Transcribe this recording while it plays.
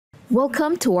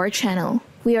Welcome to our channel.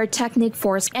 We are Technic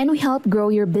Force and we help grow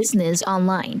your business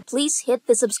online. Please hit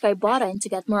the subscribe button to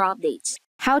get more updates.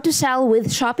 How to sell with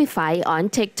Shopify on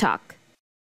TikTok.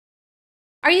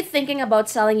 Are you thinking about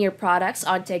selling your products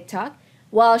on TikTok?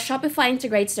 Well, Shopify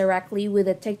integrates directly with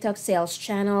the TikTok sales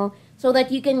channel so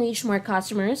that you can reach more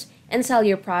customers and sell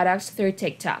your products through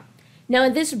TikTok. Now,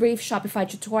 in this brief Shopify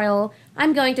tutorial,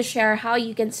 I'm going to share how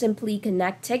you can simply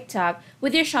connect TikTok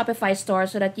with your Shopify store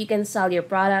so that you can sell your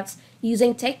products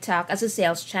using TikTok as a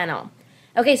sales channel.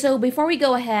 Okay, so before we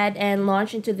go ahead and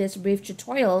launch into this brief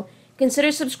tutorial,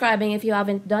 consider subscribing if you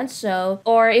haven't done so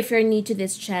or if you're new to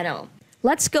this channel.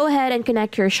 Let's go ahead and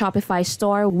connect your Shopify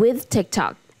store with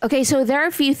TikTok. Okay, so there are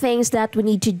a few things that we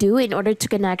need to do in order to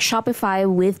connect Shopify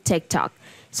with TikTok.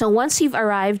 So once you've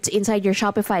arrived inside your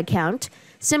Shopify account,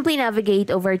 simply navigate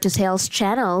over to Sales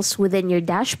Channels within your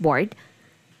dashboard.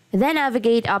 Then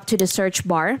navigate up to the search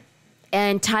bar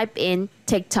and type in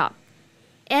TikTok.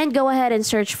 And go ahead and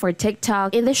search for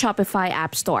TikTok in the Shopify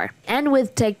App Store. And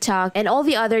with TikTok and all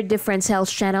the other different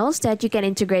sales channels that you can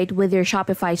integrate with your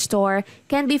Shopify store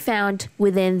can be found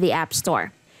within the App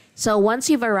Store. So once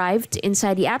you've arrived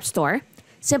inside the App Store,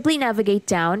 simply navigate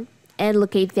down and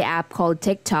locate the app called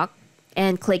TikTok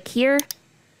and click here.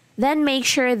 Then make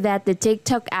sure that the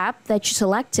TikTok app that you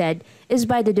selected is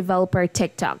by the developer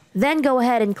TikTok. Then go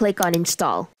ahead and click on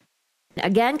Install.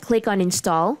 Again, click on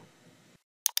Install.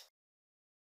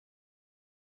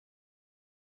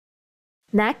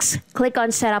 Next, click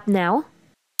on Setup Now.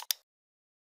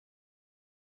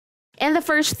 And the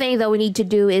first thing that we need to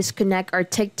do is connect our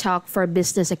TikTok for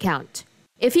Business account.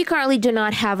 If you currently do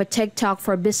not have a TikTok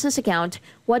for Business account,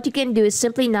 what you can do is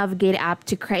simply navigate up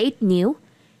to Create New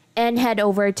and head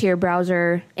over to your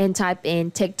browser and type in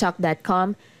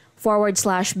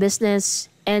tiktok.com/business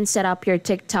and set up your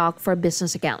TikTok for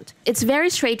Business account. It's very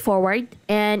straightforward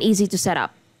and easy to set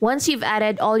up. Once you've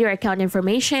added all your account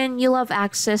information, you'll have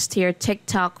access to your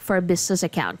TikTok for Business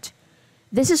account.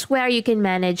 This is where you can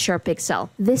manage your pixel.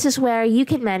 This is where you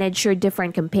can manage your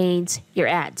different campaigns, your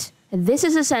ads. This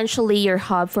is essentially your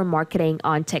hub for marketing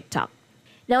on TikTok.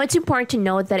 Now, it's important to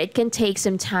note that it can take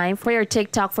some time for your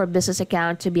TikTok for Business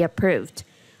account to be approved.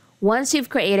 Once you've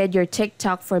created your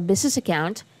TikTok for Business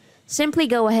account, simply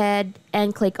go ahead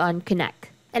and click on Connect.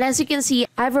 And as you can see,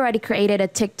 I've already created a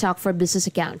TikTok for Business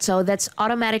account, so that's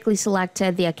automatically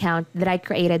selected the account that I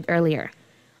created earlier.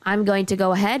 I'm going to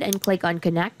go ahead and click on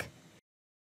Connect.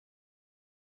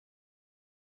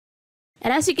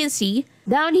 And as you can see,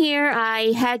 down here,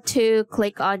 I had to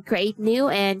click on Create New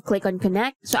and click on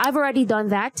Connect. So I've already done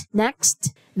that.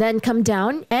 Next, then come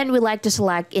down and we like to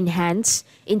select Enhance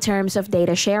in terms of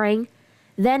data sharing.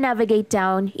 Then navigate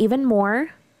down even more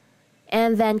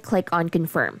and then click on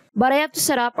Confirm. But I have to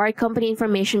set up our company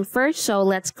information first, so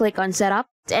let's click on Setup.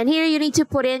 And here you need to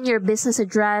put in your business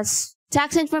address,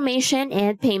 tax information,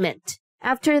 and payment.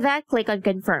 After that, click on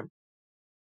Confirm.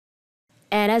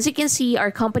 And as you can see, our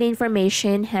company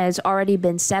information has already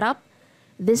been set up.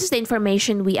 This is the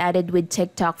information we added with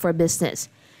TikTok for Business.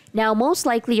 Now, most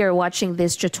likely you're watching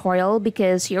this tutorial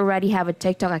because you already have a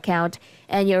TikTok account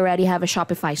and you already have a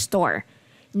Shopify store.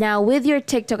 Now, with your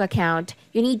TikTok account,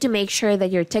 you need to make sure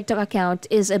that your TikTok account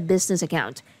is a business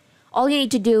account. All you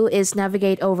need to do is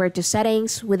navigate over to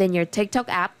Settings within your TikTok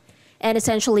app and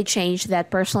essentially change that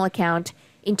personal account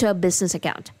into a business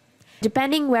account.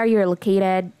 Depending where you're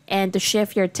located and to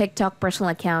shift your TikTok personal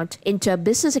account into a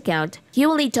business account, you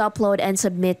will need to upload and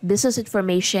submit business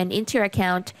information into your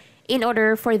account in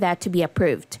order for that to be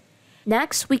approved.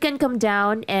 Next, we can come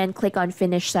down and click on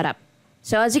Finish Setup.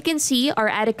 So as you can see, our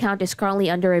ad account is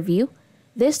currently under review.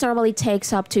 This normally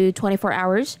takes up to 24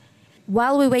 hours.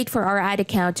 While we wait for our ad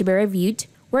account to be reviewed,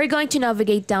 we're going to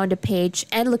navigate down the page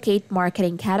and locate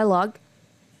Marketing Catalog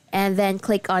and then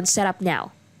click on Setup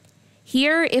Now.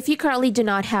 Here, if you currently do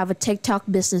not have a TikTok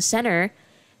Business Center,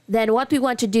 then what we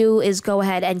want to do is go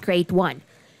ahead and create one.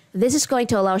 This is going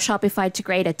to allow Shopify to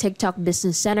create a TikTok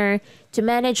Business Center to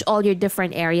manage all your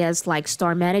different areas like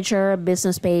Store Manager,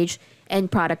 Business Page, and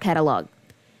Product Catalog.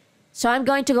 So I'm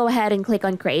going to go ahead and click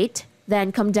on Create,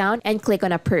 then come down and click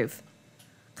on Approve.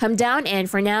 Come down, and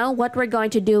for now, what we're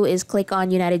going to do is click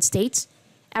on United States.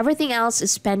 Everything else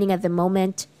is pending at the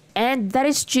moment, and that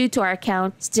is due to our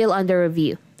account still under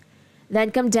review.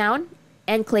 Then come down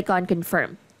and click on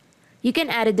Confirm. You can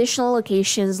add additional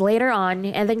locations later on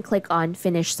and then click on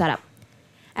Finish Setup.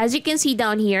 As you can see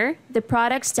down here, the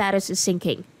product status is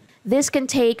syncing. This can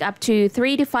take up to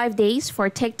 3 to 5 days for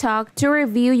TikTok to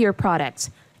review your products.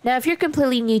 Now, if you're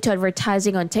completely new to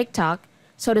advertising on TikTok,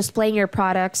 so displaying your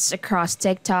products across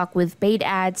TikTok with paid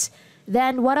ads,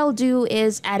 then what I'll do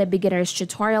is add a beginner's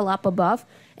tutorial up above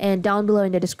and down below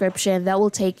in the description, that will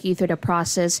take you through the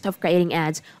process of creating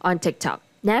ads on TikTok.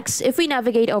 Next, if we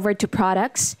navigate over to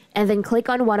products and then click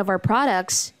on one of our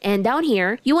products, and down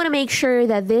here, you want to make sure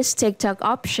that this TikTok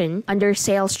option under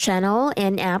sales channel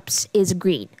and apps is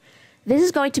green. This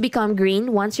is going to become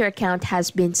green once your account has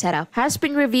been set up, has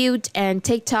been reviewed, and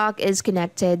TikTok is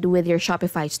connected with your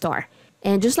Shopify store.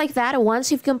 And just like that,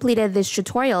 once you've completed this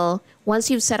tutorial,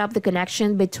 once you've set up the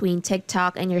connection between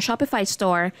TikTok and your Shopify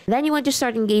store, then you want to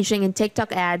start engaging in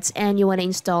TikTok ads and you want to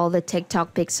install the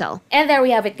TikTok Pixel. And there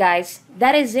we have it, guys.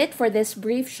 That is it for this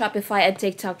brief Shopify and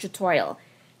TikTok tutorial.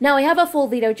 Now, I have a full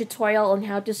video tutorial on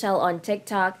how to sell on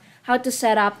TikTok, how to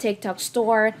set up TikTok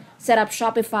store, set up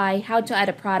Shopify, how to add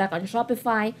a product on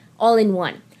Shopify, all in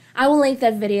one. I will link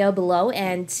that video below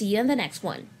and see you in the next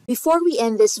one. Before we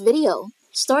end this video,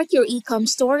 start your ecom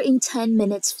store in 10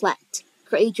 minutes flat.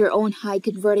 Create your own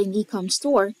high-converting ecom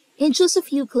store in just a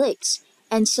few clicks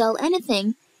and sell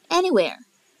anything, anywhere.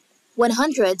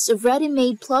 Hundreds of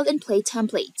ready-made plug-and-play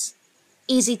templates.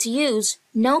 Easy to use,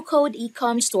 no-code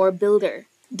ecom store builder.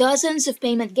 Dozens of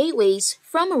payment gateways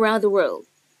from around the world.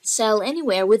 Sell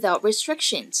anywhere without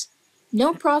restrictions.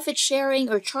 No profit sharing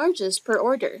or charges per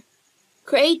order.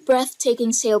 Create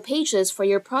breathtaking sale pages for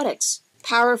your products.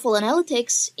 Powerful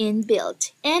analytics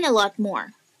inbuilt, and a lot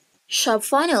more.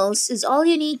 ShopFunnels is all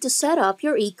you need to set up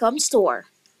your ecom store.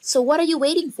 So what are you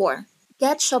waiting for?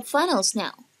 Get ShopFunnels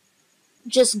now.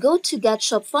 Just go to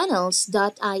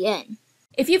getshopfunnels.in.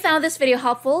 If you found this video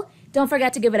helpful, don't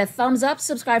forget to give it a thumbs up,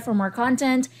 subscribe for more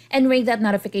content, and ring that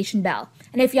notification bell.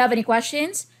 And if you have any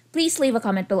questions, please leave a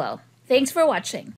comment below. Thanks for watching.